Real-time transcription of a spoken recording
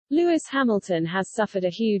Lewis Hamilton has suffered a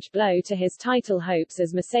huge blow to his title hopes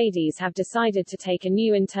as Mercedes have decided to take a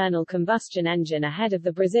new internal combustion engine ahead of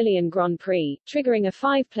the Brazilian Grand Prix, triggering a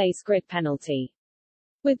 5-place grid penalty.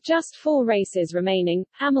 With just 4 races remaining,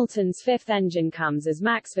 Hamilton's 5th engine comes as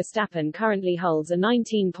Max Verstappen currently holds a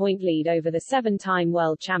 19-point lead over the 7-time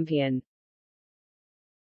world champion.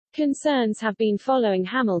 Concerns have been following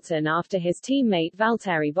Hamilton after his teammate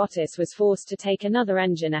Valtteri Bottas was forced to take another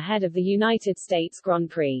engine ahead of the United States Grand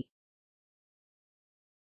Prix.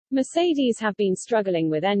 Mercedes have been struggling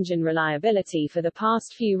with engine reliability for the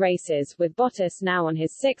past few races, with Bottas now on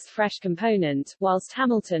his 6th fresh component, whilst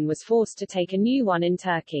Hamilton was forced to take a new one in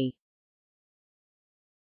Turkey.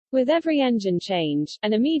 With every engine change,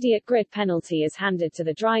 an immediate grid penalty is handed to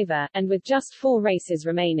the driver, and with just 4 races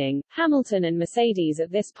remaining, Hamilton and Mercedes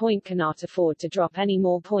at this point cannot afford to drop any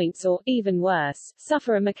more points or, even worse,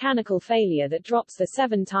 suffer a mechanical failure that drops the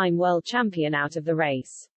 7-time world champion out of the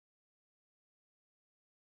race.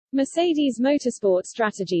 Mercedes Motorsport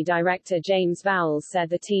Strategy Director James Vowles said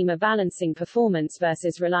the team are balancing performance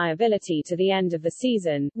versus reliability to the end of the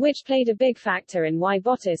season, which played a big factor in why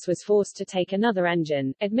Bottas was forced to take another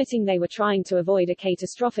engine, admitting they were trying to avoid a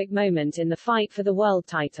catastrophic moment in the fight for the world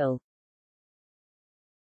title.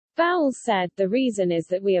 Vowles said, "The reason is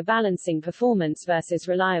that we are balancing performance versus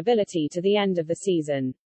reliability to the end of the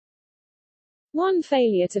season. One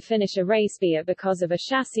failure to finish a race, be it because of a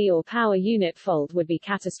chassis or power unit fault, would be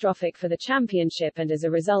catastrophic for the championship, and as a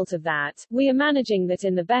result of that, we are managing that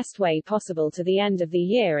in the best way possible to the end of the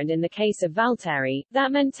year, and in the case of Valtteri,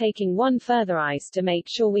 that meant taking one further ice to make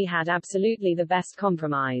sure we had absolutely the best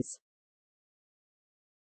compromise."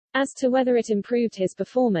 As to whether it improved his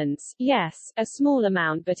performance, yes, a small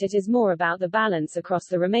amount, but it is more about the balance across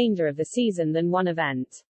the remainder of the season than one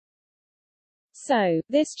event. So,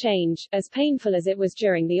 this change, as painful as it was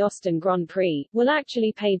during the Austin Grand Prix, will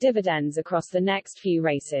actually pay dividends across the next few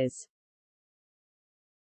races.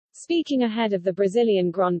 Speaking ahead of the Brazilian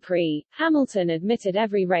Grand Prix, Hamilton admitted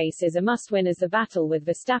every race is a must-win as the battle with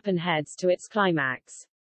Verstappen heads to its climax.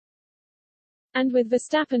 And with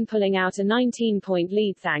Verstappen pulling out a 19-point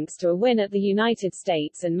lead thanks to a win at the United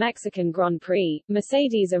States and Mexican Grand Prix,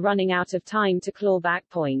 Mercedes are running out of time to claw back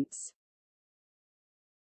points.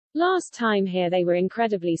 "Last time here they were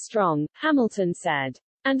incredibly strong," Hamilton said.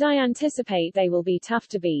 "And I anticipate they will be tough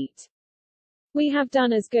to beat. We have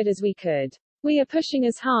done as good as we could. We are pushing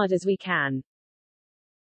as hard as we can."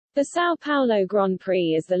 The São Paulo Grand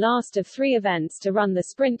Prix is the last of 3 events to run the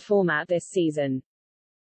sprint format this season.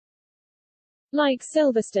 Like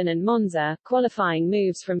Silverstone and Monza, qualifying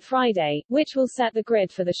moves from Friday, which will set the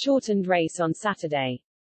grid for the shortened race on Saturday.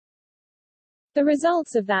 The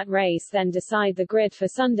results of that race then decide the grid for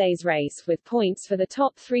Sunday's race, with points for the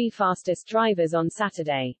top 3 fastest drivers on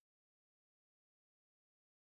Saturday.